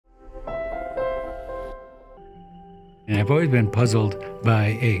And I've always been puzzled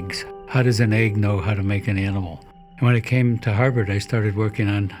by eggs. How does an egg know how to make an animal? And when I came to Harvard, I started working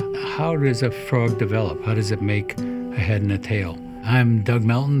on how does a frog develop? How does it make a head and a tail? I'm Doug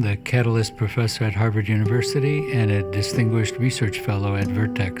Melton, the Catalyst Professor at Harvard University and a Distinguished Research Fellow at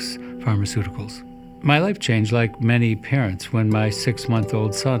Vertex Pharmaceuticals. My life changed like many parents when my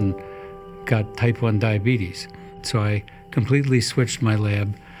 6-month-old son got type 1 diabetes. So I completely switched my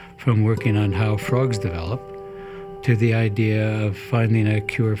lab from working on how frogs develop to the idea of finding a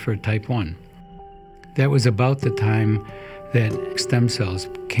cure for type 1. That was about the time that stem cells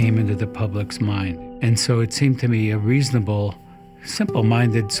came into the public's mind. And so it seemed to me a reasonable,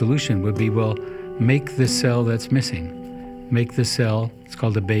 simple-minded solution would be, well, make the cell that's missing. Make the cell, it's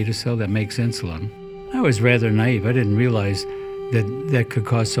called a beta cell, that makes insulin. I was rather naive. I didn't realize that that could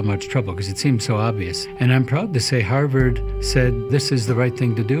cause so much trouble because it seemed so obvious. And I'm proud to say Harvard said, this is the right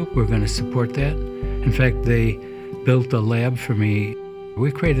thing to do. We're going to support that. In fact, they built a lab for me.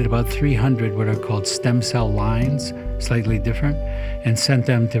 We created about 300 what are called stem cell lines, slightly different, and sent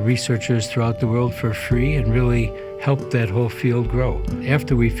them to researchers throughout the world for free and really helped that whole field grow.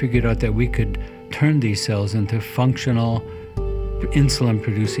 After we figured out that we could turn these cells into functional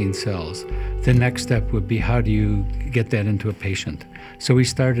insulin-producing cells, the next step would be how do you get that into a patient? So we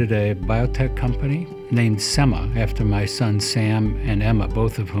started a biotech company named Semma after my sons Sam and Emma,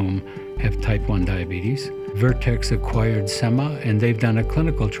 both of whom have type 1 diabetes. Vertex acquired Semma, and they've done a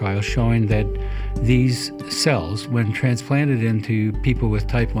clinical trial showing that these cells, when transplanted into people with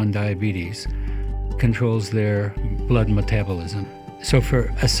type 1 diabetes, controls their blood metabolism. So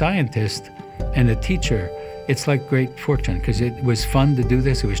for a scientist and a teacher, it's like great fortune because it was fun to do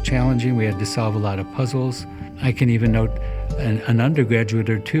this. It was challenging. We had to solve a lot of puzzles. I can even note an undergraduate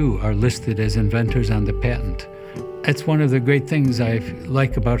or two are listed as inventors on the patent. That's one of the great things I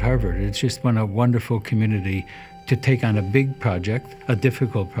like about Harvard. It's just been a wonderful community to take on a big project, a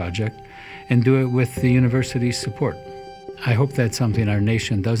difficult project, and do it with the university's support. I hope that's something our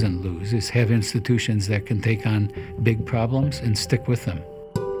nation doesn't lose, is have institutions that can take on big problems and stick with them.